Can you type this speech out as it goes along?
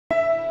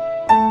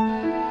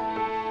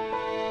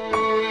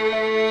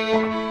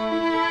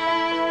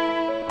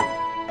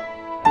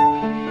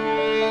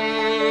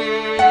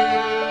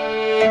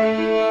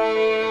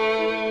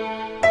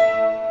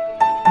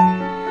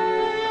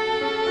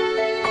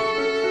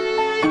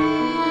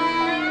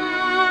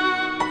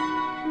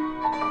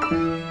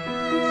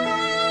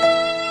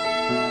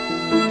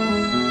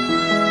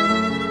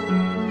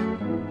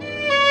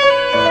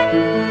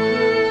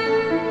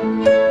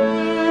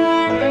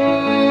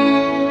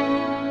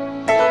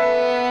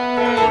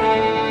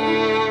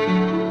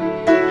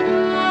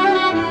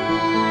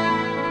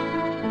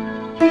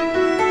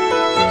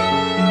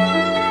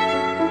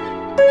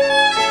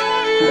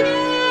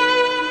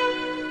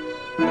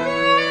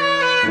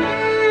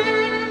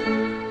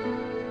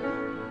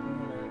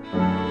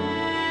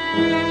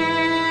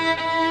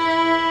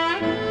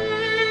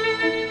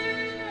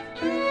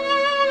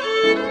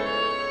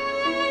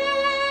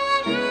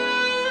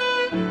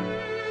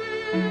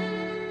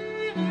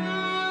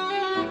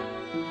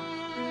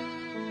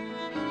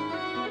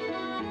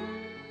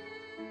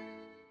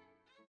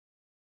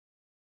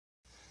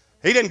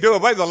He didn't do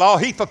away with the law.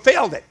 He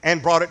fulfilled it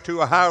and brought it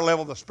to a higher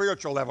level, the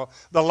spiritual level,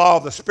 the law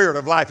of the Spirit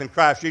of life in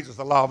Christ Jesus,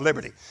 the law of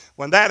liberty.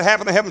 When that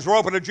happened, the heavens were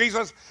opened to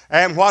Jesus.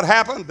 And what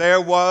happened?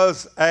 There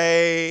was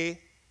in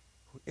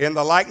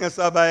the likeness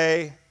of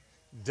a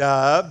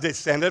dove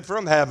descended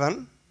from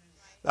heaven.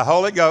 The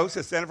Holy Ghost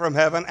descended from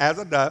heaven as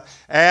a dove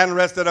and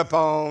rested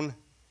upon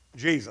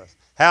Jesus.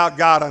 How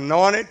God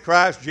anointed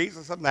Christ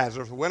Jesus of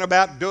Nazareth, went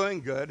about doing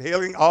good,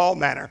 healing all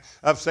manner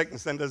of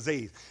sickness and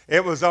disease.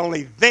 It was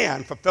only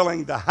then,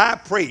 fulfilling the high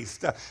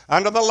priest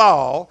under the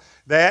law,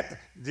 that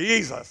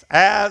Jesus,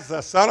 as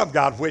the Son of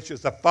God, which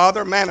is the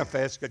Father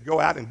manifest, could go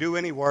out and do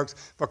any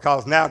works,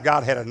 because now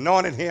God had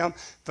anointed him,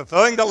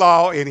 fulfilling the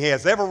law, and he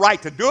has every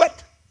right to do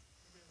it.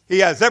 He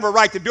has every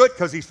right to do it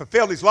because he's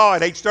fulfilled his law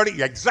at age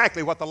 30.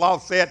 Exactly what the law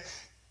said,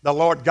 the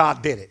Lord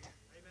God did it.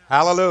 Amen.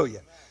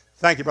 Hallelujah.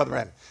 Thank you, Brother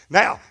Brandon.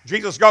 Now,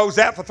 Jesus goes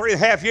out for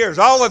 3.5 years.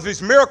 All of his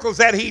miracles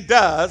that he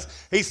does,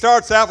 he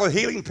starts out with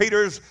healing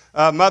Peter's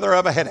mother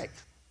of a headache,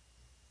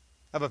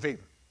 of a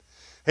fever.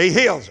 He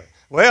heals her.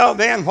 Well,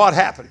 then what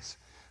happens?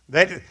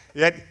 That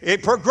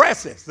it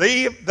progresses.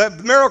 The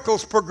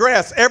miracles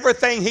progress.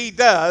 Everything he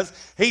does,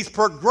 he's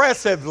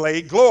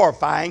progressively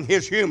glorifying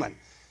his human.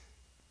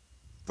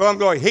 From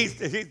glory.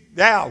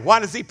 Now, why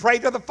does he pray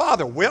to the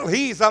Father? Well,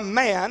 he's a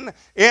man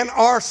in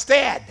our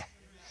stead.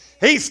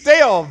 He's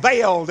still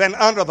veiled and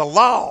under the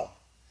law.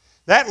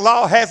 That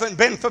law hasn't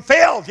been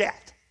fulfilled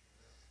yet.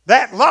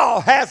 That law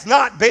has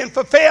not been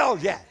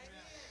fulfilled yet.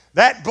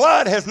 That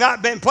blood has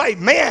not been paid.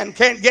 Men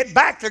can't get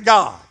back to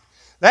God.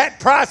 That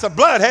price of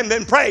blood hasn't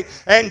been paid.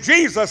 And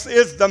Jesus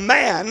is the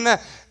man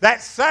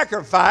that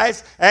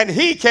sacrificed, and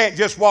he can't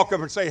just walk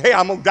up and say, hey,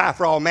 I'm going to die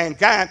for all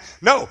mankind.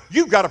 No,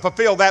 you've got to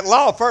fulfill that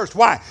law first.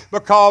 Why?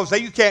 Because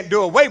you can't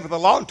do away with the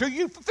law until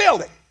you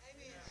fulfilled it.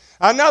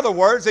 In other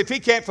words, if he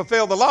can't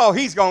fulfill the law,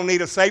 he's going to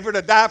need a Savior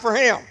to die for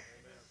him.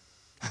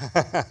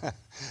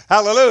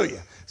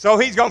 Hallelujah. So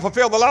he's going to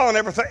fulfill the law in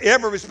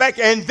every respect,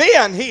 and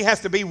then he has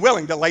to be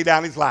willing to lay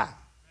down his life.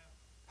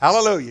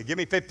 Hallelujah. Give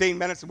me 15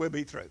 minutes and we'll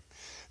be through.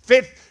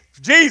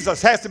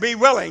 Jesus has to be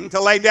willing to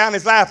lay down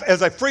his life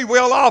as a free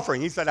will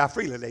offering. He said, I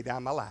freely lay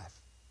down my life.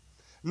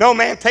 No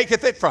man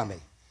taketh it from me.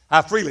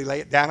 I freely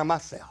lay it down on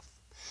myself.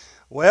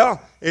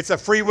 Well, it's a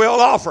free will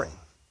offering.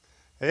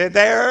 And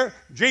there,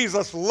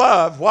 Jesus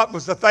loved, what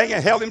was the thing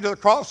that held him to the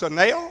cross? The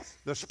nails,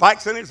 the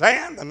spikes in his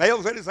hand, the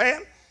nails in his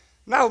hand?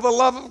 No, the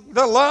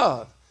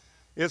love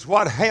is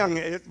what hung.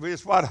 It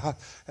is what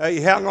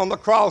he hung on the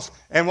cross,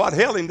 and what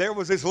held him there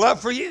was his love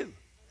for you.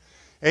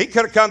 He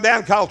could have come down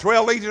and called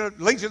 12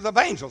 legions of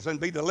angels and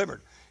be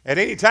delivered at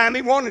any time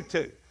he wanted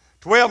to.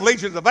 12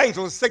 legions of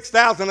angels,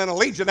 6,000 in a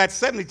legion. That's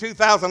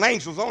 72,000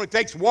 angels. It only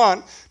takes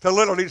one to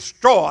literally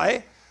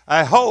destroy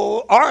a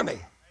whole army.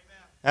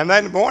 And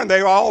then in the morning,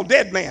 they were all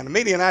dead men. The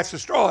Midianites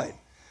destroyed.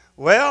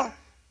 Well,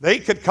 they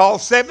could call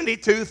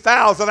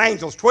 72,000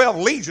 angels, 12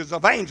 legions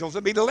of angels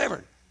to be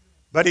delivered.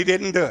 But he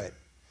didn't do it.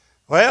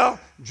 Well,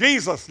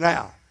 Jesus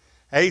now,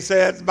 he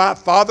said, my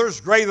Father's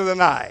greater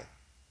than I.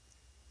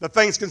 The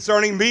things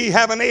concerning me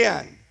have an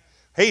end.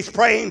 He's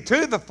praying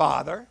to the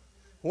Father.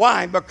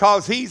 Why?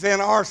 Because he's in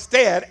our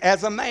stead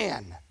as a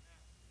man.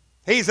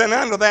 He's in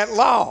under that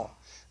law.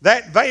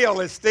 That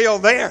veil is still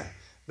there.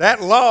 That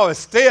law is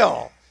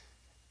still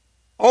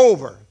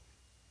over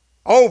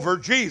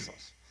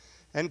Jesus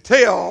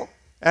until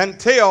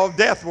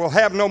death will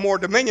have no more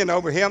dominion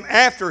over him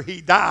after he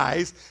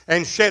dies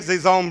and sheds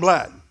his own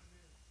blood.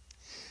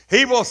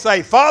 He will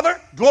say, Father,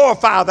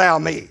 glorify thou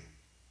me.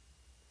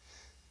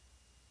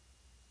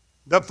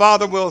 The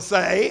Father will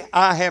say,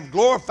 I have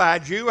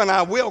glorified you and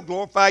I will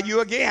glorify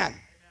you again.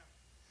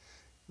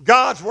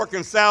 God's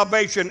working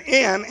salvation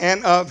in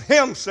and of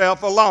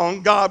himself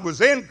alone. God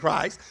was in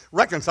Christ,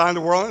 reconciling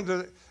the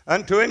world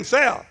unto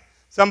himself.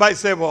 Somebody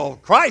said, well,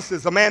 Christ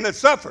is the man that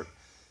suffered.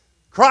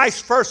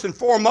 Christ, first and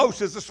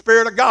foremost, is the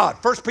Spirit of God.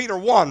 1 Peter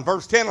 1,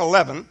 verse 10 and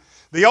 11,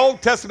 the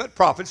Old Testament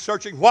prophets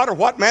searching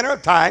what manner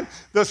of time?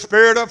 The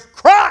Spirit of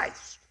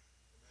Christ.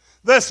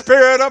 The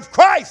Spirit of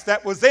Christ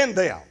that was in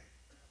them.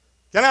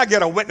 Can I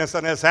get a witness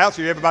in this house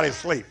or everybody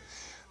asleep?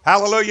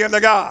 Hallelujah to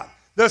God.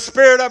 The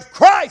Spirit of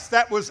Christ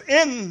that was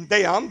in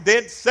them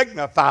did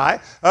signify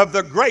of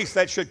the grace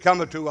that should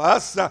come to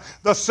us,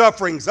 the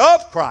sufferings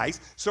of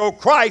Christ. So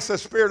Christ, the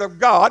Spirit of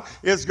God,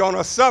 is going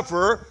to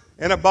suffer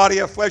in a body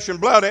of flesh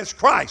and blood as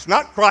Christ.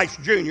 Not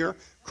Christ Jr.,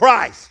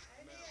 Christ,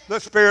 the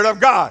Spirit of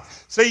God.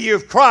 See,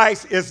 if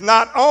Christ is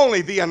not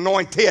only the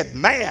anointed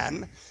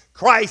man,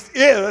 Christ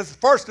is,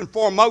 first and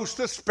foremost,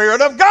 the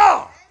Spirit of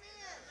God.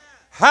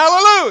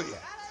 Hallelujah.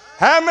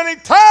 How many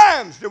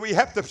times do we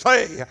have to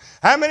say?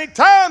 How many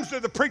times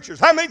do the preachers,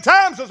 how many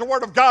times does the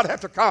Word of God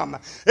have to come?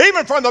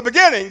 Even from the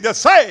beginning to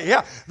say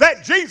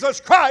that Jesus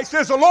Christ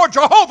is the Lord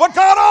Jehovah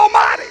God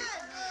Almighty.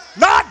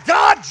 Not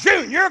God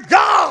Jr.,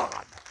 God.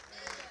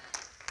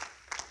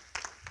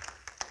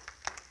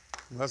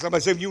 Well,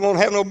 somebody said, you won't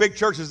have no big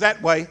churches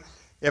that way.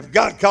 If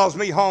God calls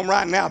me home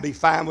right now, be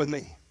fine with me.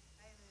 Amen.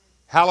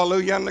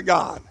 Hallelujah unto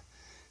God.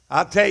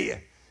 I tell you,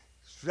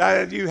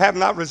 you have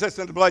not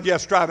resisted the blood,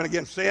 yes, striving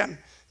against sin.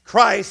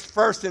 Christ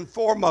first and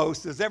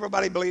foremost. Does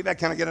everybody believe that?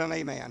 Can I get an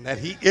amen? That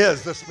he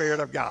is the Spirit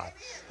of God.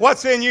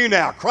 What's in you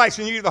now? Christ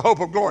in you, the hope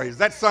of glory. Is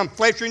that some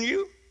flesh in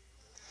you?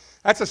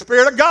 That's the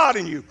Spirit of God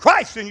in you.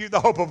 Christ in you, the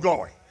hope of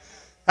glory.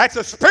 That's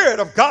the Spirit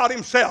of God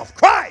himself.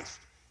 Christ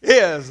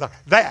is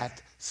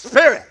that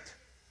Spirit.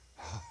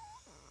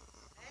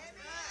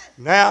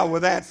 Now,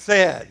 with that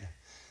said,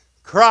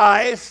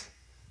 Christ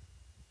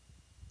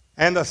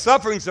and the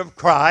sufferings of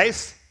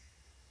Christ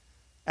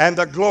and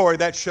the glory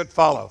that should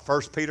follow.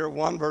 1 Peter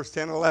 1, verse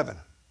 10 and 11.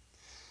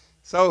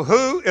 So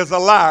who is a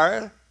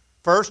liar?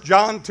 1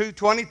 John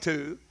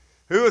 2:22.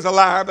 Who is a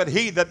liar but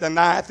he that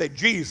denieth that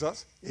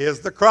Jesus is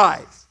the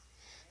Christ?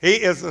 He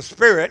is the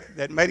Spirit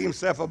that made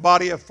himself a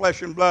body of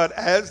flesh and blood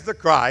as the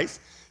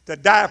Christ to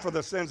die for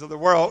the sins of the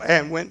world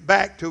and went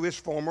back to his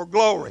former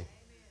glory.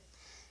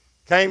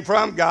 Came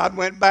from God,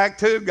 went back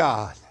to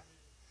God.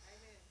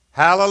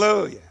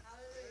 Hallelujah.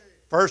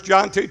 1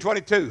 John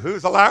 2:22.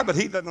 Who's a liar but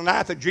he that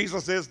denieth that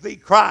Jesus is the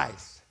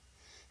Christ?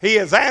 He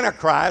is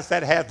Antichrist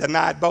that hath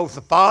denied both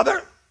the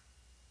Father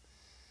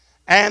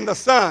and the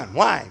Son.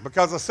 Why?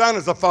 Because the Son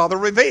is the Father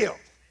revealed.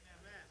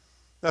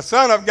 The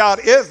Son of God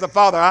is the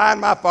Father. I and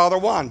my Father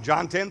one.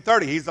 John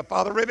 10:30. He's the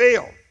Father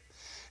revealed.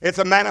 It's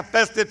a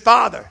manifested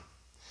Father.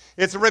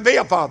 It's a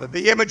revealed Father,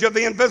 the image of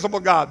the invisible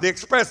God, the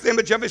express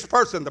image of his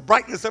person, the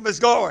brightness of his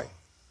glory.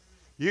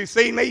 You've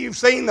seen me, you've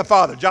seen the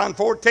Father. John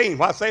 14.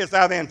 Why sayest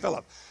thou then,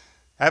 Philip?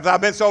 Have I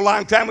been so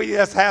long time with you,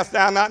 yes, hast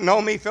thou not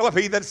known me, Philip?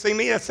 He that hath seen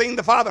me hath seen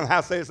the Father. And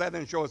how sayest thou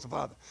then, show us the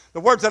Father? The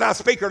words that I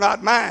speak are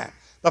not mine.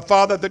 The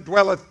Father that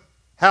dwelleth,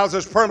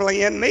 houses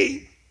permanently in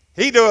me,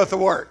 he doeth the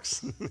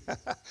works.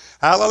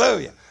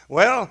 Hallelujah.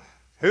 Well,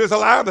 who's a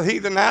liar but he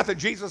that denieth that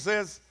Jesus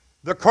is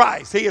the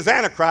Christ? He is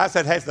Antichrist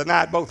that has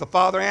denied both the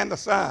Father and the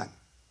Son.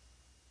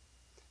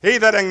 He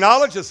that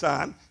acknowledges the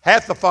Son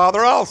hath the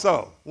Father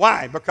also.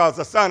 Why? Because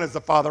the Son is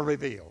the Father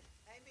revealed.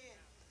 Amen.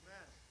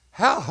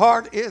 How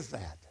hard is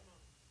that?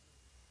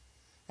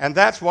 And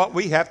that's what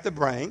we have to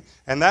bring,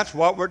 and that's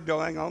what we're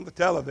doing on the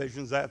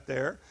televisions out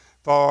there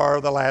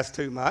for the last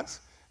 2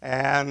 months.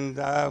 And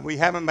we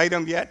haven't made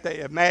them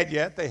yet, mad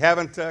yet. They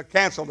haven't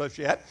canceled us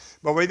yet.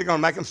 But we're either going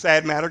to make them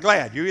sad, mad, or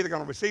glad. You're either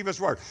going to receive his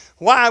word.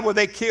 Why would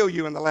they kill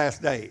you in the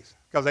last days?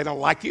 Because they don't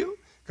like you?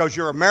 Because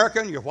you're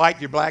American, you're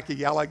white, you're black, you're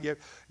yellow,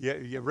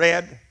 you're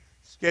red,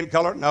 skin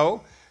color?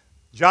 No.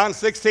 John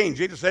 16,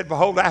 Jesus said,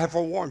 behold, I have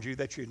forewarned you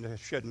that you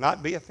should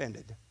not be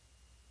offended.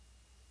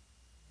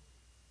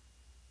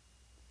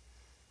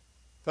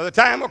 For the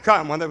time will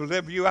come when they will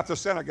deliver you up to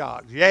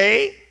synagogues.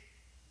 Yea,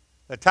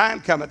 the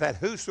time cometh that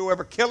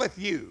whosoever killeth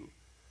you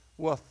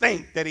will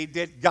think that he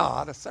did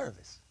God a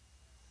service.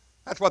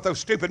 That's what those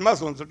stupid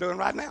Muslims are doing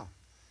right now.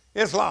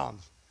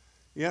 Islam's,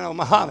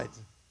 Muhammad.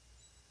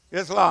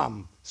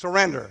 Islam,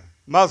 surrender.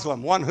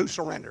 Muslim, one who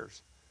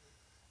surrenders.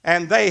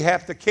 And they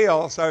have to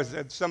kill. So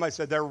somebody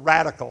said they're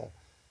radical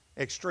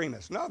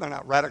extremists. No, they're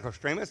not radical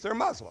extremists. They're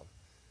Muslim.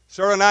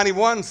 Surah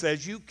 91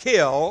 says you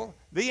kill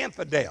the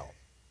infidel.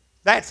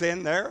 That's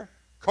in their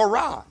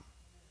Quran.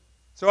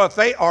 So if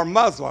they are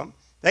Muslim,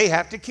 they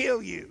have to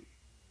kill you.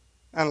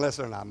 Unless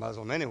they're not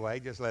Muslim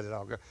anyway, just let it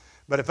all go.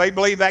 But if they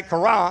believe that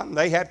Quran,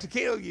 they have to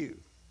kill you.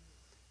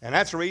 And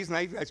that's the reason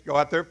they go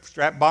out there,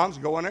 strap bombs,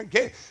 go in there and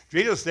kill.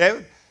 Jesus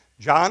said,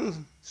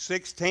 John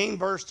 16,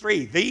 verse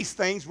 3, these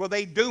things will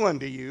they do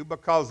unto you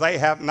because they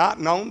have not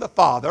known the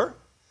Father,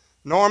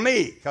 nor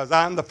me, because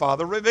I am the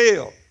Father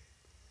revealed.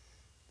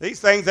 These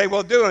things they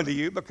will do unto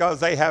you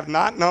because they have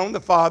not known the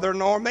Father,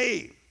 nor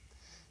me.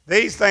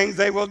 These things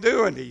they will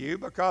do unto you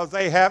because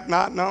they have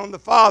not known the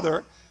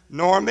Father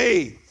nor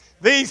me.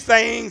 These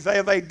things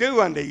they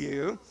do unto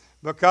you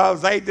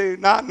because they do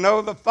not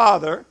know the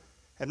Father,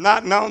 have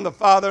not known the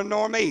Father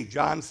nor me.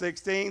 John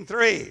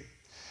 16:3.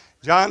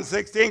 John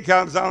 16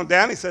 comes on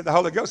down. He said the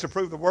Holy Ghost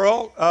approved the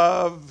world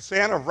of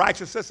sin, of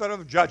righteousness, and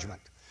of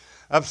judgment.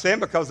 Of sin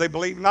because they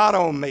believe not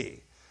on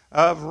me.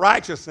 Of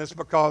righteousness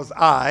because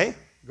I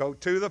go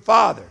to the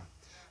Father.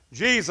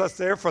 Jesus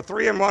there for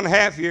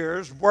 3.5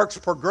 years works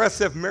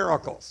progressive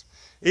miracles.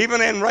 Even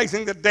in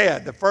raising the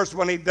dead, the first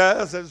one he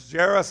does is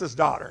Jairus'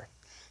 daughter.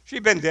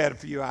 She'd been dead a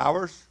few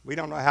hours. We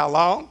don't know how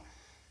long.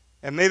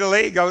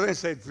 Immediately he goes in and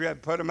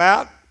said, put him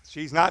out.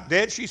 She's not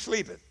dead, she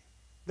sleepeth.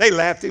 They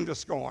laughed him to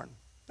scorn.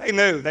 They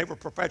knew. They were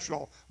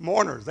professional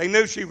mourners. They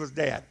knew she was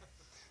dead.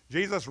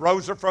 Jesus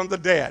rose her from the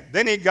dead.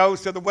 Then he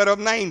goes to the widow of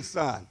Nain's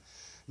son.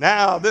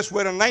 Now this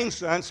widow of Nain's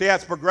son, see how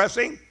it's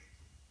progressing?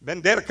 Been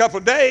dead a couple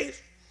of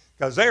days.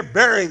 Because they're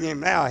burying him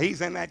now.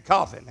 He's in that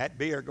coffin, that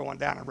bier going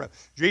down the road.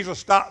 Jesus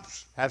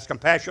stops, has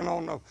compassion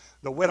on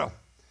the widow,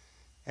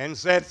 and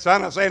said,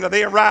 son, I say unto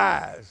thee,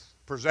 arise.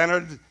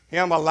 Presented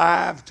him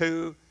alive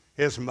to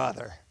his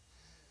mother.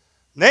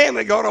 Then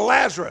we go to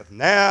Lazarus.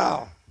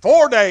 Now,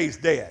 4 days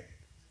dead.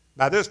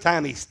 By this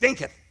time he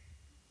stinketh.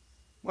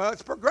 Well,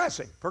 it's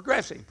progressing.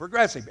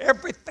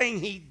 Everything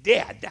he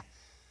did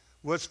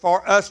was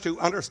for us to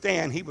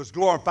understand he was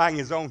glorifying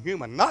his own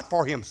human, not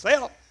for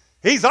himself.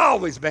 He's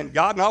always been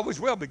God and always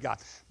will be God.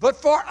 But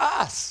for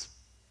us.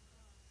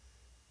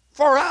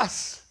 For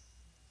us.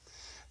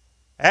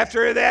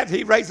 After that,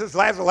 he raises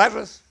Lazarus.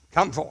 Lazarus,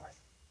 come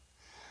forth.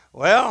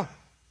 Well,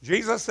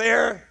 Jesus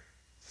there,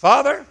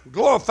 Father,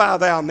 glorify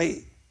thou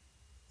me.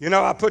 You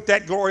know, I put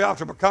that glory off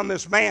to become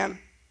this man,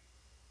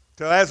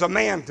 as a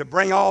man, to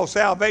bring all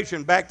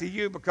salvation back to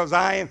you, because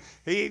I am,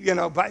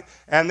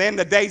 and then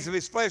the days of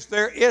his flesh,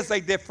 there is a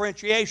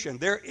differentiation.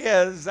 There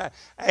is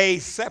a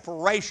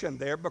separation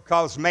there,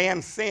 because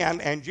man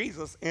sinned, and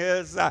Jesus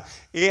is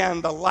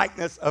in the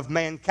likeness of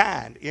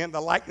mankind, in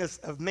the likeness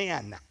of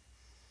men.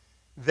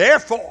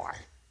 Therefore,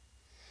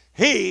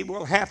 he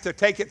will have to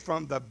take it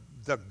from the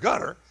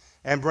gutter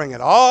and bring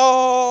it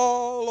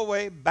all the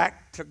way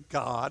back to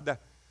God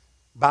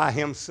by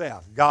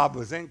himself. God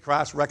was in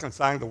Christ,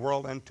 reconciling the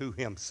world unto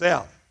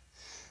himself.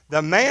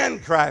 The man,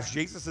 Christ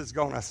Jesus, is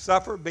going to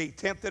suffer, be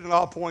tempted in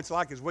all points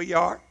like as we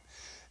are.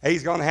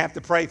 He's going to have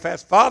to pray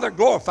fast. Father,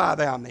 glorify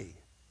thou me.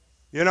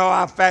 You know,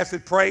 I've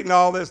fasted, prayed, and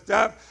all this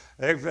stuff.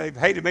 They've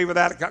hated me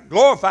without it.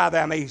 Glorify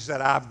thou me. He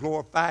said, I've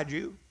glorified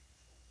you.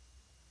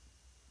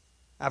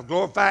 I've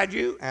glorified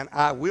you, and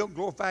I will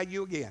glorify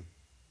you again.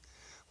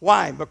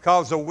 Why?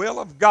 Because the will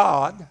of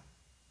God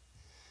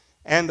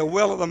and the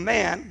will of the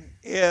man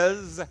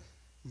is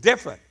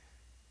different.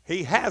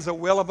 He has a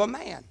will of a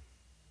man.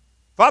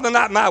 Father,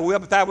 not my will,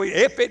 but thy will.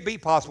 If it be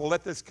possible,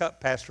 let this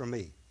cup pass from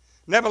me.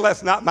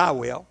 Nevertheless, not my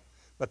will,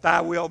 but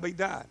thy will be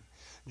done.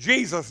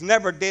 Jesus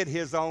never did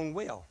his own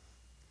will,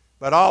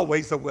 but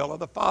always the will of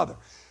the Father.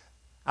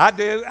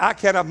 I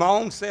can of my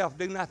own self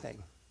do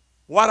nothing.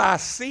 What I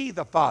see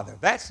the Father,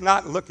 that's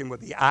not looking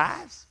with the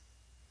eyes.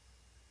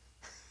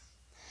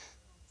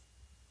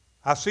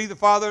 I see the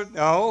Father,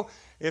 no.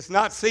 It's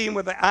not seen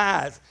with the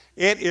eyes.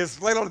 It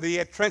is literally the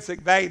intrinsic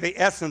value, the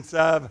essence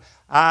of,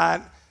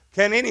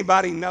 can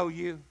anybody know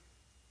you?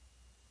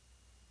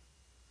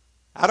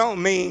 I don't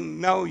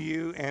mean know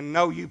you and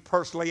know you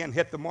personally and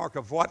hit the mark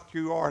of what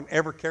you are and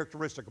every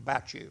characteristic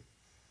about you.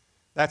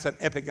 That's an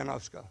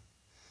epigenosko.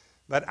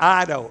 But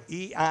Ido,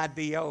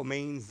 E-I-D-O,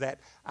 means that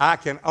I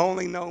can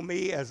only know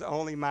me as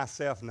only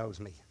myself knows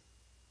me.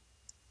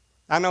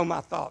 I know my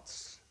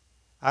thoughts.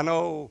 I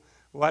know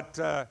what...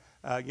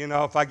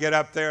 if I get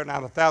up there and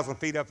I'm 1,000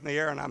 feet up in the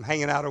air and I'm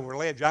hanging out over a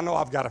ledge, I know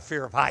I've got a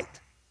fear of height.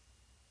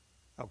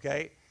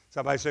 Okay?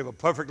 Somebody say, well,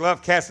 perfect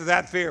love casts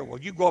out fear. Well,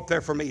 you go up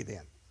there for me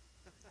then.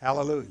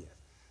 Hallelujah.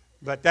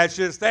 But that's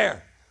just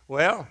there.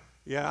 Well,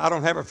 I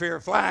don't have a fear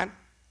of flying,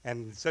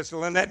 and Sister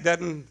Lynette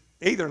doesn't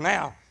either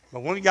now.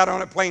 But when we got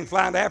on that plane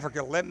flying to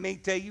Africa, let me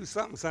tell you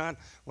something, son.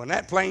 When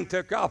that plane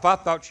took off, I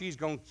thought she's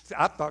going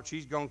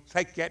to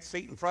take that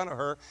seat in front of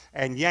her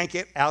and yank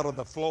it out of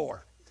the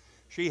floor.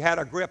 She had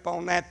a grip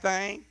on that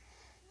thing,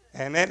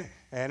 and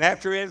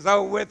after it was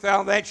over with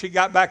all that, she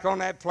got back on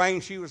that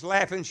plane. She was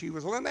laughing. She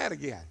was Lynette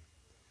again.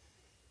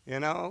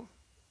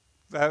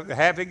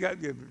 Happy,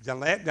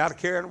 Lynette, not a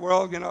care in the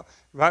world.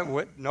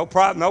 No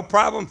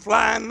problem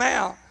flying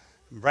now.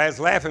 And Brad's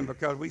laughing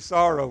because we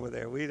saw her over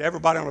there.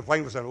 Everybody on the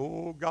plane was saying,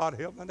 "Oh, God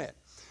help Lynette,"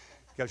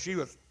 because she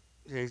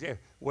said,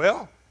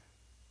 well,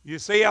 you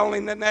see,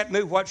 only Lynette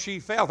knew what she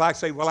felt. I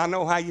say, well, I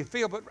know how you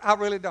feel, but I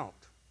really don't.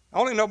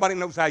 Only nobody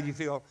knows how you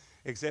feel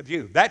except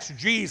you. That's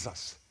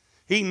Jesus.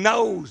 He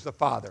knows the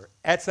Father.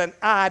 That's an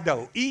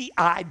Ido,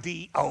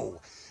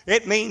 E-I-D-O.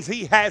 It means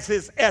he has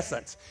his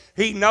essence.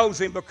 He knows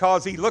him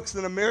because he looks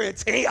in the mirror.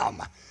 It's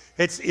him.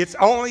 It's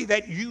only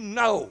that you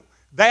know.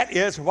 That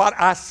is what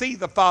I see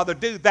the Father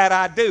do, that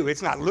I do.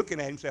 It's not looking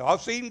at him and saying,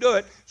 I've seen him do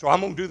it, so I'm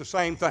going to do the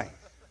same thing.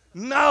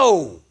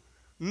 No.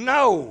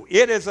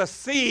 It is a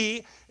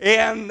see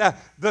in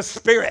the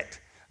Spirit.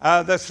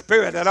 The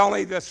Spirit, and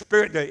only the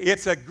Spirit.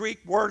 It's a Greek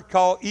word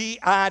called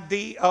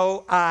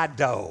E-I-D-O,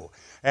 Ido.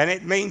 And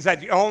it means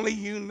that only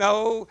you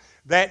know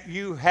that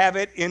you have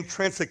it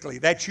intrinsically,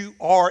 that you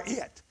are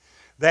it.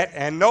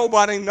 And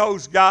nobody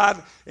knows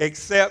God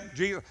except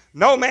Jesus.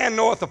 No man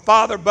knoweth the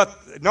Father,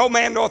 no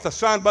man knoweth the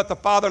Son but the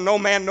Father. No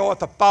man knoweth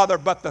the Father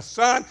but the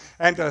Son,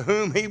 and to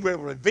whom he will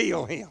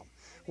reveal him.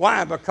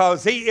 Why?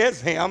 Because he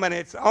is him, and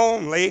it's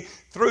only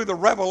through the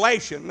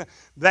revelation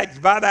that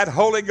by that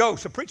Holy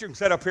Ghost. The preacher can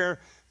sit up here,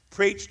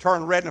 preach,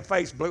 turn red in the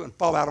face, blue, and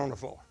fall out on the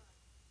floor.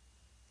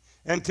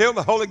 Until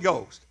the Holy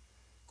Ghost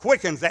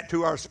quickens that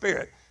to our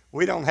spirit,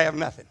 we don't have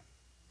nothing.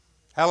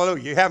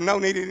 Hallelujah. You have no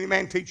need of any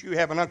man teach you. You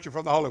have an unction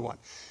from the Holy One.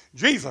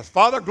 Jesus,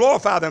 Father,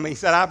 glorify them. He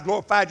said, I've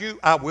glorified you.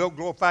 I will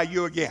glorify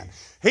you again.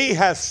 He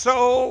has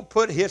so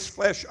put his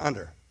flesh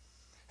under.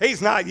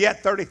 He's not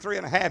yet 33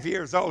 and a half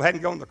years old,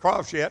 hadn't gone to the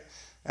cross yet.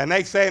 And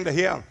they saying to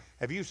him,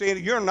 have you seen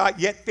it? You're not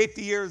yet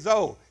 50 years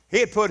old.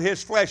 He had put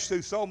his flesh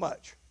through so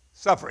much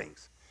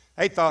sufferings.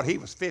 They thought he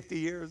was 50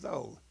 years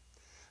old.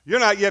 You're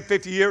not yet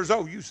 50 years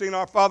old. You've seen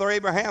our father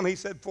Abraham. He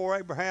said, before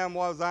Abraham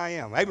was, I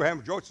am. Abraham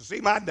rejoiced to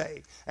see my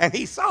day. And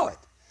he saw it.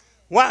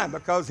 Why?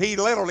 Because he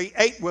literally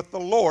ate with the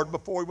Lord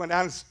before he went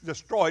down and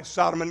destroyed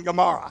Sodom and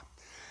Gomorrah.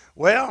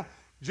 Well,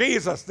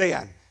 Jesus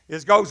then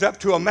goes up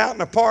to a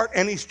mountain apart,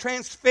 and he's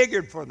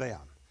transfigured for them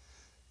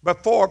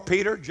before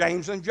Peter,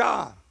 James, and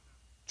John.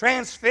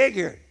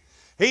 Transfigured.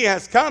 He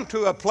has come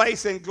to a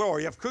place in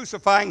glory of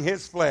crucifying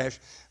his flesh,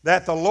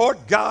 that the Lord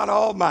God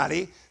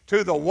Almighty,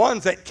 to the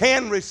ones that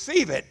can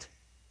receive it,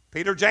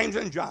 Peter, James,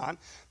 and John,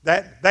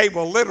 that they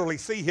will literally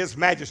see his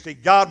majesty.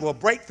 God will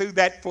break through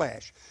that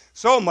flesh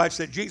so much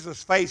that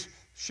Jesus' face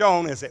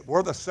shone as it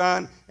were the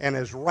sun, and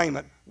his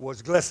raiment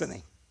was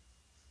glistening.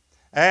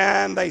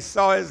 And they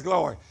saw his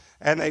glory.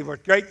 And they were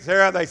great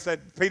there.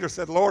 Peter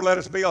said, Lord, let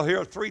us build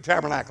here 3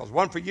 tabernacles,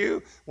 one for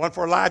you, one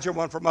for Elijah,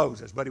 one for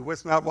Moses. But he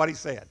wist not what he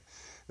said.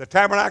 The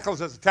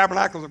tabernacles is the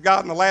tabernacles of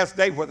God in the last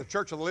day, where the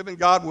church of the living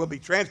God will be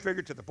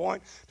transfigured to the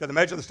point, to the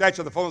measure of the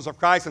stature of the fullness of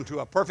Christ, and to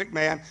a perfect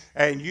man.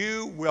 And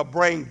you will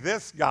bring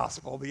this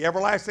gospel, the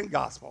everlasting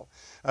gospel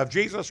of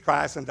Jesus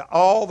Christ, into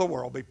all the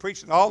world, be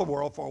preached in all the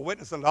world for a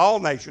witness unto all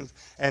nations,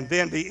 and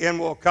then the end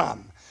will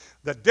come.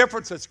 The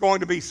difference that's going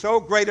to be so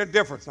great a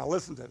difference, now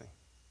listen to me,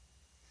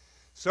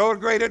 so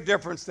great a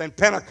difference than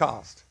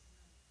Pentecost.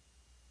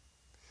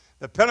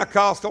 The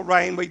Pentecostal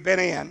reign we've been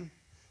in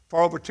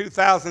for over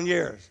 2,000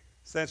 years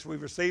since we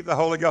received the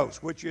Holy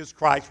Ghost, which is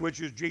Christ,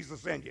 which is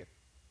Jesus in you.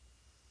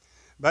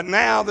 But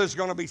now there's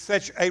going to be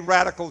such a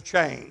radical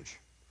change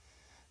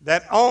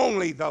that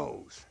only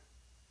those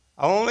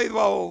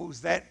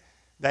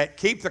that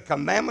keep the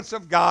commandments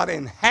of God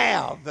and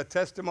have the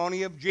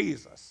testimony of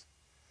Jesus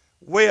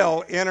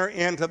will enter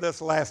into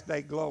this last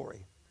day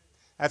glory.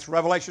 That's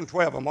Revelation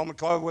 12. A woman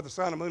clothed with the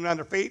sun and moon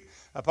under her feet,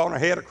 upon her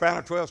head a crown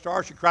of 12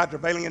 stars. She cried,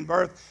 travailing in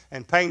birth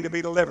and pain to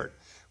be delivered.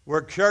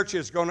 Where church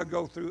is going to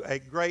go through a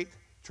great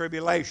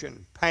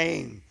tribulation,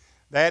 pain,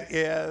 that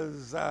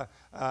is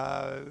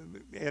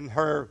in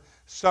her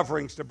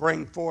sufferings to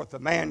bring forth the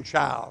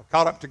man-child,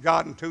 caught up to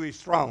God and to his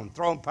throne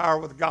power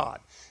with God.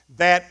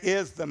 That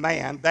is the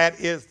man, that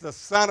is the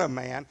Son of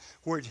Man,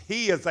 which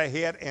he is the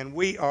head and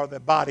we are the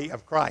body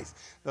of Christ.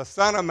 The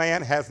Son of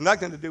Man has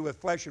nothing to do with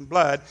flesh and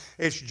blood.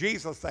 It's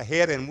Jesus the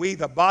head and we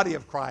the body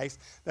of Christ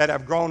that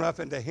have grown up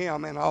into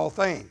him in all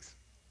things.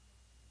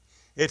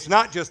 It's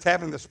not just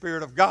having the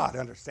Spirit of God,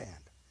 understand.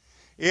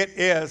 It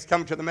is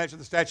coming to the measure of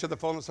the stature of the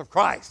fullness of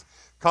Christ,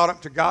 caught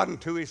up to God and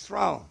to his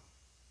throne.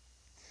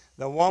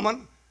 The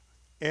woman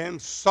in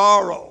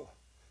sorrow.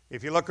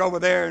 If you look over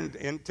there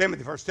in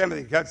Timothy, 1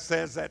 Timothy, God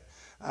says that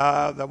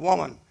the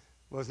woman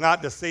was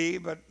not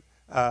deceived, but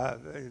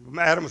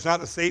Adam was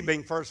not deceived,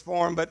 being first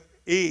formed, but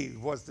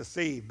Eve was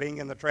deceived, being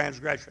in the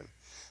transgression.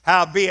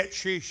 Howbeit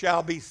she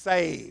shall be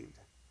saved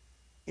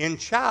in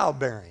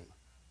childbearing.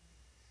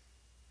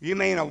 You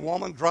mean a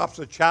woman drops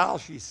a child,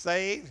 she's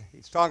saved?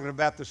 He's talking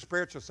about the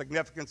spiritual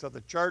significance of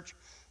the church,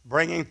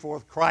 bringing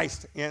forth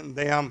Christ in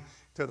them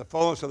to the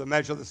fullness of the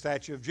measure of the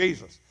stature of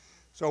Jesus.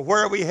 So where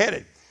are we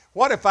headed?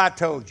 What if I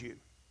told you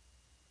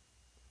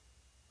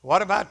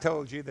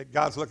that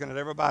God's looking at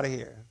everybody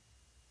here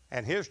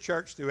and his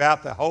church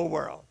throughout the whole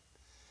world,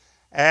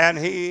 and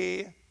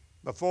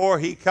before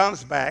he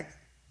comes back,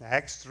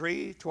 Acts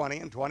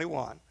 3:20 and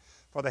 21,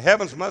 for the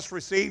heavens must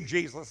receive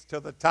Jesus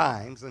until the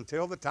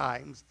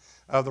times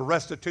of the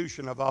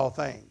restitution of all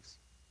things.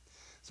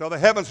 So the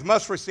heavens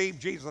must receive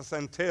Jesus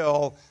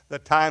until the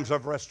times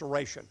of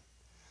restoration.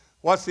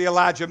 What's the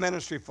Elijah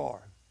ministry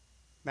for?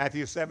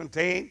 Matthew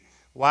 17.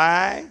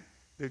 Why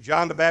do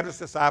John the Baptist's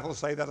disciples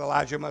say that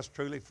Elijah must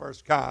truly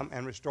first come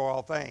and restore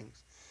all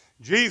things?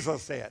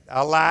 Jesus said,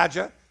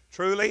 Elijah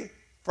truly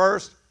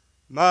first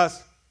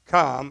must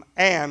come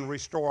and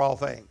restore all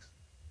things.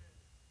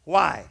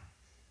 Why?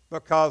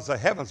 Because the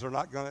heavens are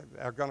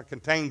going to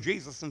contain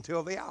Jesus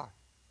until they are.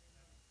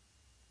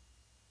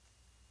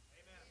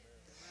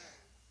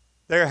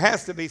 There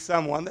has to be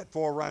someone that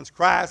foreruns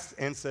Christ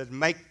and says,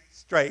 make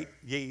straight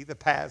ye the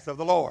paths of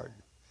the Lord.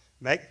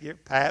 Make your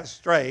paths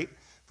straight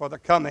for the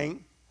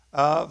coming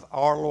of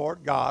our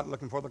Lord God,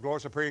 looking for the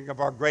glorious appearing of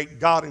our great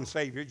God and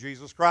Savior,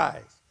 Jesus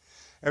Christ.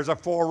 There's a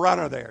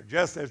forerunner there,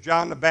 just as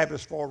John the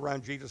Baptist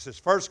forerun Jesus'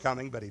 first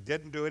coming, but he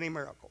didn't do any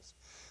miracles.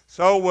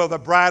 So will the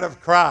bride of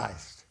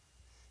Christ,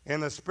 in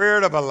the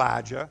spirit of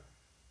Elijah,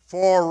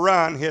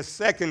 forerun his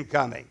second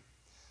coming.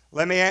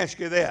 Let me ask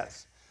you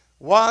this.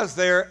 Was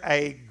there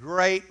a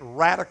great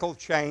radical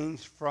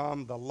change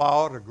from the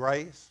law to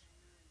grace?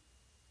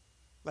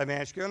 Let me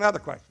ask you another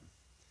question.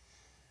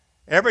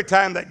 Every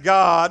time that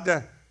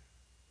God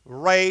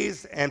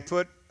raised and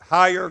put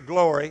higher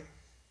glory,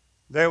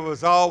 there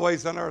was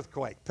always an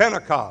earthquake.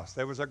 Pentecost,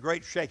 there was a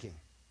great shaking.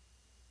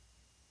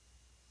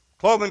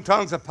 Cloven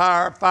tongues of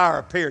fire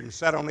appeared and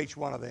sat on each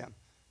one of them.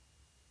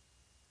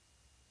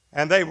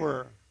 And they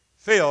were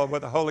filled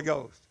with the Holy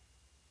Ghost.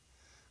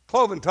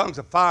 Cloven tongues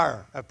of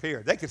fire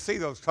appeared. They could see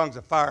those tongues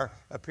of fire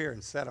appear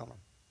and set on them.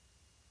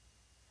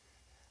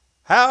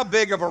 How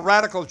big of a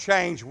radical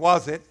change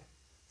was it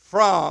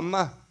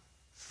from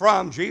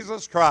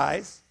Jesus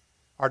Christ,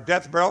 our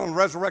death, burial, and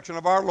resurrection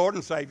of our Lord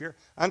and Savior,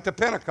 unto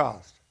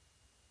Pentecost?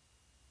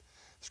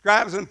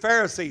 Scribes and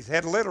Pharisees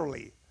had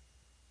literally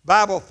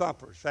Bible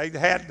thumpers.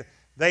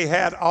 They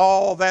had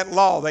all that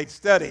law. They'd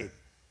studied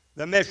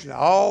the mission,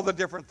 all the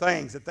different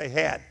things that they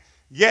had.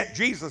 Yet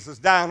Jesus is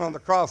dying on the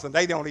cross, and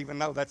they don't even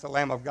know that's the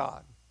Lamb of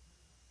God.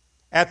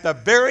 At the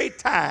very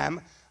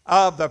time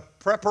of the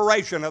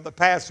preparation of the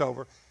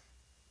Passover,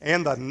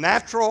 in the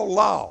natural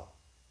law,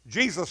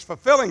 Jesus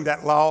fulfilling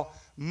that law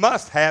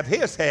must have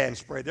his hand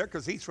spread there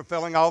because he's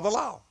fulfilling all the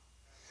law.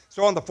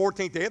 So on the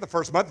 14th day of the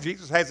first month,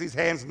 Jesus has his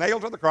hands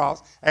nailed to the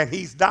cross, and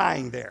he's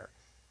dying there.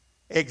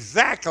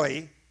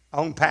 Exactly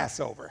on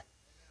Passover.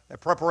 The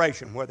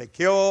preparation where they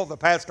kill the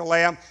Paschal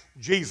lamb,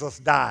 Jesus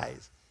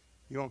dies.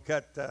 You want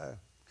to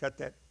cut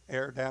that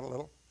air down a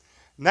little?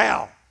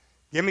 Now,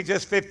 give me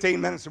just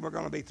 15 minutes and we're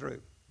going to be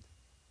through.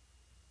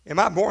 Am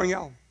I boring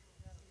y'all?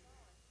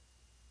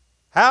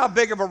 How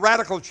big of a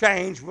radical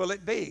change will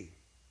it be?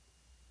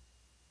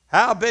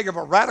 How big of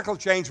a radical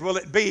change will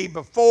it be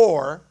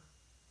before,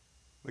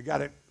 we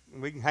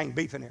can hang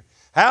beef in here.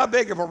 How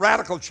big of a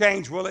radical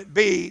change will it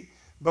be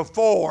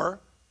before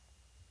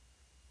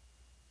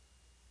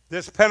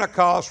this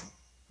Pentecost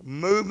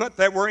movement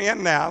that we're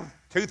in now,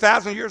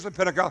 2,000 years of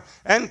Pentecost,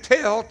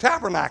 until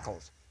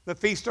Tabernacles, the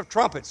Feast of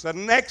Trumpets. The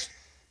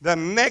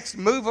next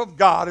move of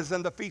God is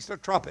in the Feast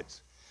of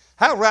Trumpets.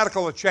 How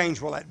radical a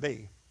change will that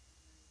be?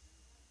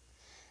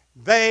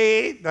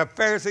 The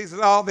Pharisees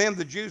and all them,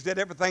 the Jews did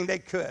everything they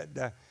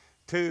could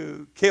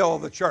to kill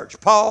the church.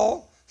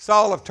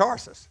 Saul of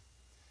Tarsus,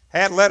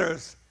 had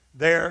letters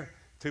there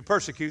to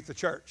persecute the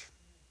church.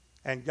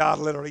 And God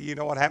literally, you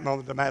know what happened on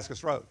the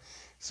Damascus Road.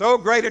 So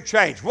great a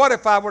change. What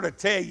if I were to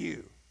tell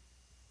you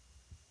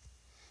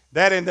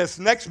that in this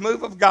next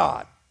move of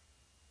God,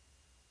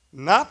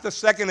 not the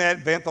second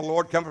advent, the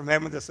Lord come from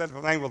heaven, descended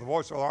from an angel with the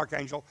voice of the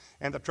archangel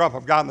and the trump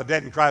of God and the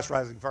dead and Christ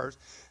rising first,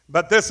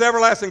 but this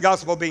everlasting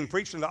gospel being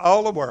preached into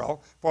all the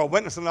world for a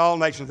witness in all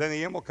nations, then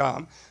the end will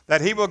come,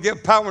 that he will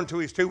give power unto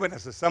his two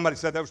witnesses. Somebody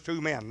said those two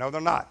men. No, they're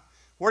not.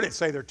 Where did it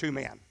say they're two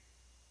men?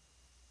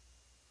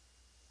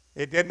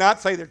 It did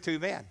not say they're two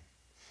men.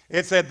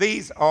 It said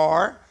these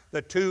are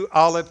the two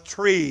olive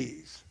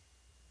trees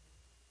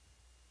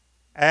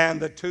and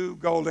the two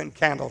golden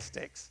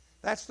candlesticks.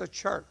 That's the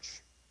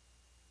church.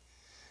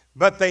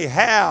 But they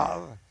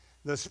have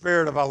the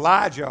spirit of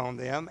Elijah on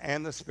them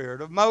and the spirit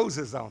of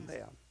Moses on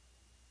them.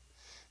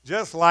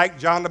 Just like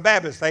John the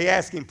Baptist, they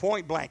asked him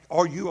point blank,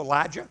 "Are you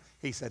Elijah?"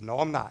 He said, "No,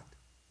 I'm not."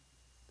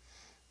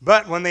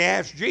 But when they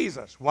asked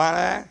Jesus,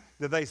 why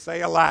did they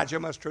say Elijah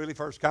must truly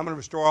first come and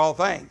restore all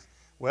things?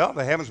 Well,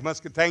 the heavens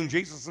must contain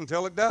Jesus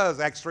until it does,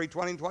 Acts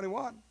 3:20 and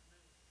 21.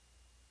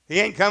 He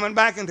ain't coming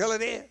back until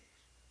it is.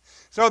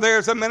 So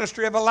there's a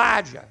ministry of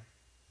Elijah.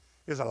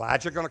 Is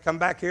Elijah going to come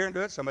back here and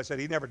do it? Somebody said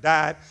he never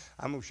died.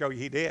 I'm going to show you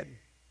he did.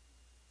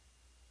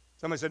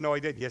 Somebody said, no,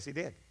 he did. Yes, he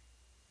did.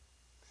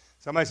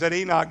 Somebody said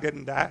Enoch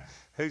didn't die.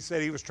 Who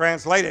said he was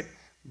translated,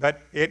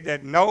 but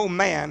that no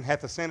man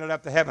hath ascended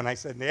up to heaven. I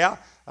said, yeah,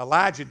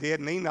 Elijah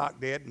did and Enoch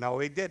did. No,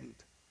 he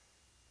didn't.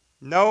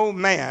 No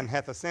man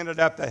hath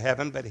ascended up to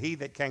heaven, but he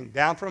that came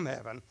down from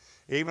heaven,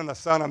 even the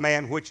Son of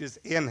Man which is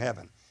in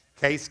heaven.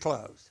 Case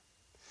closed.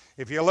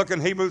 If you look in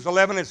Hebrews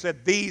 11, it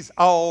said, these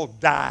all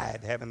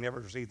died, having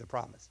never received the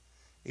promise.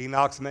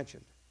 Enoch's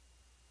mentioned.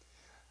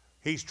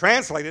 He's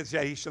translated,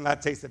 said he shall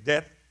not taste of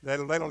death.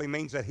 That literally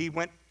means that he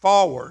went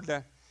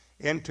forward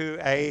into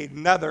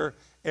another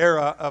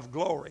era of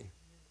glory,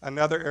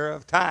 another era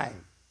of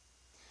time.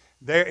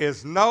 There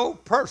is no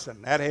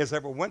person that has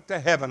ever went to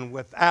heaven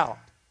without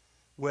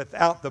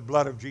the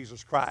blood of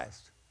Jesus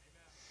Christ.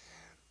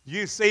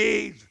 You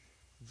see,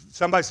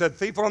 somebody said,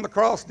 thief on the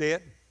cross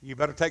did. You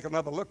better take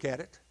another look at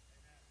it.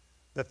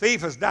 The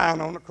thief is dying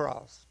on the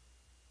cross.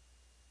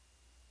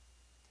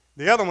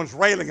 The other one's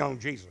railing on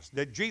Jesus.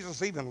 Did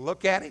Jesus even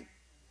look at him?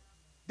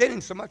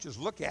 Didn't so much as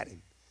look at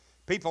him.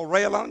 People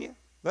rail on you,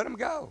 let them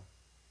go.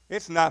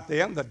 It's not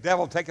them. The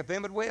devil taketh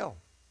them at will.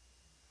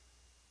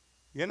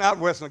 You're not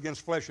wrestling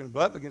against flesh and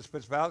blood, but against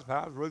principalities,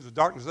 powers, rulers of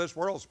darkness of this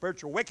world,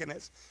 spiritual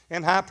wickedness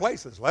in high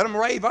places. Let them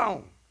rave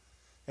on.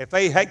 If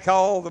they had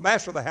called the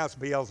master of the house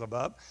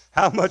Beelzebub,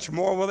 how much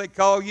more will they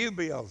call you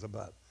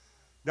Beelzebub?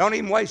 Don't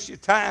even waste your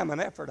time and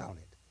effort on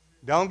it.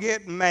 Don't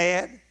get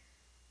mad.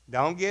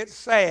 Don't get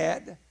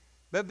sad,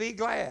 but be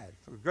glad.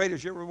 For great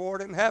is your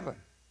reward in heaven.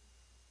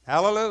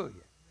 Hallelujah.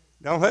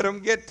 Don't let them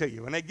get to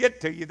you. When they get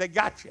to you, they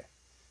got you.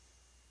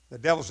 The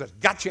devil says,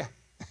 gotcha.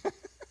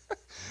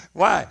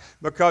 Why?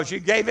 Because you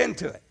gave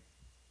into it.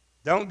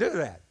 Don't do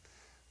that.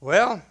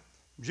 Well,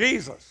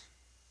 Jesus,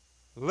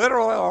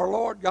 literally our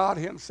Lord God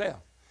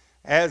himself,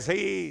 as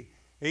he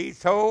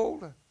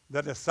told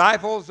the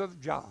disciples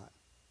of John,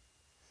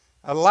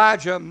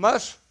 Elijah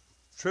must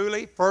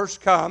truly first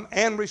come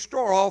and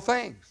restore all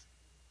things.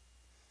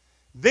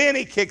 Then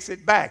he kicks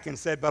it back and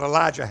said, but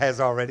Elijah has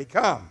already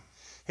come.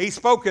 He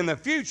spoke in the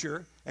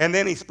future, and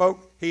then he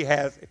spoke, he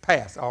has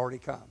past, already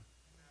come.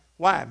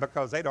 Why?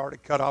 Because they'd already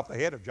cut off the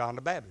head of John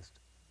the Baptist,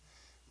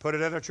 put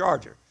it in a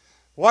charger.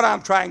 What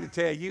I'm trying to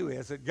tell you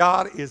is that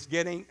God is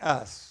getting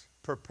us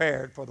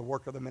prepared for the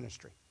work of the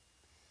ministry.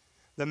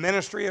 The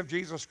ministry of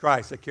Jesus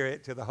Christ to carry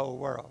it to the whole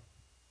world.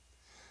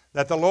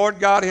 That the Lord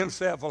God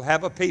himself will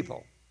have a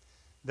people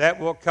that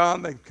will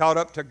come and caught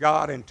up to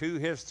God and to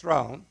his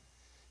throne.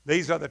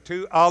 These are the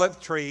two olive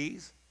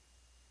trees,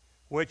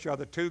 which are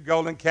the two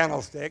golden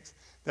candlesticks,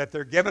 that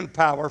they're given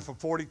power for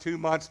 42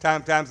 months,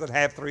 times a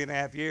half,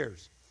 3.5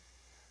 years.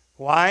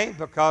 Why?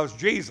 Because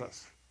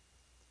Jesus,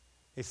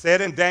 he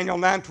said in Daniel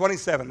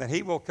 9:27 that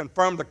he will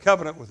confirm the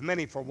covenant with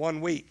many for 1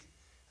 week.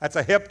 That's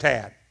a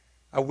heptad.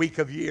 a week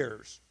of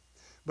years.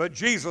 But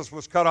Jesus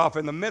was cut off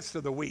in the midst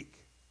of the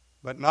week,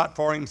 but not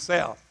for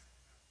himself.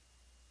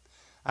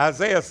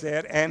 Isaiah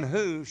said, and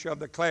who shall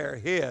declare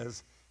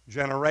his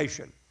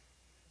generation?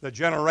 The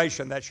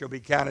generation that shall be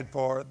counted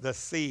for the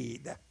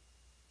seed.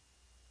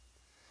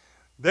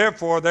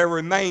 Therefore, there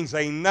remains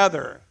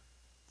another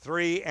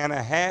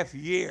 3.5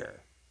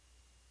 year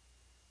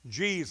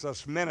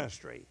Jesus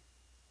ministry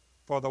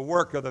for the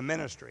work of the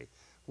ministry,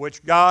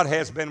 which God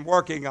has been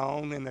working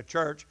on in the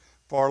church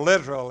for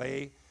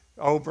literally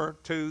over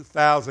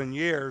 2,000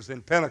 years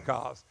in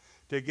Pentecost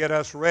to get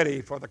us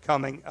ready for the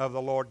coming of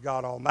the Lord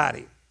God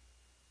Almighty.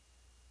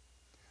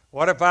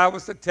 What if I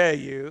was to tell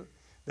you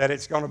that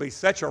it's going to be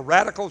such a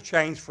radical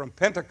change from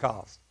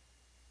Pentecost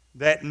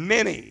that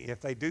many,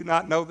 if they do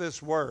not know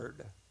this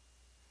word,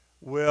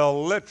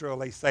 will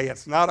literally say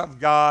it's not of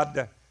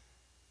God,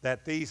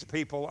 that these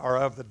people are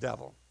of the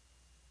devil?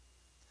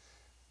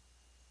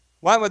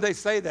 Why would they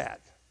say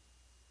that?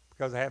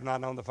 Because they have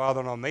not known the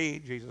Father nor me,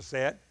 Jesus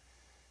said.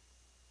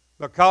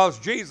 Because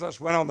Jesus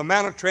went on the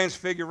Mount of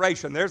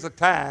Transfiguration. There's a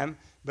time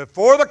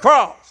before the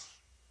cross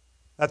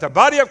that the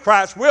body of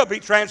Christ will be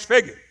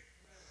transfigured.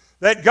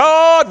 That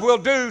God will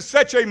do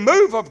such a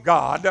move of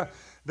God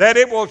that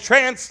it will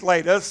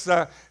translate us,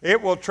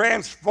 it will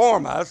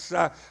transform us,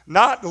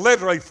 not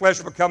literally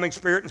flesh becoming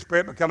spirit and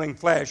spirit becoming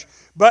flesh,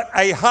 but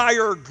a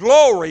higher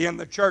glory in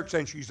the church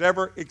than she's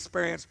ever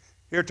experienced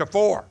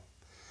heretofore.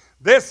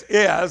 This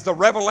is the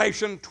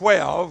Revelation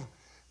 12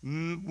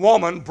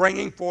 woman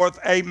bringing forth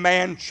a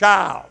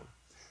man-child,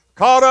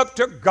 caught up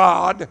to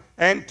God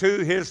and to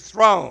his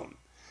throne.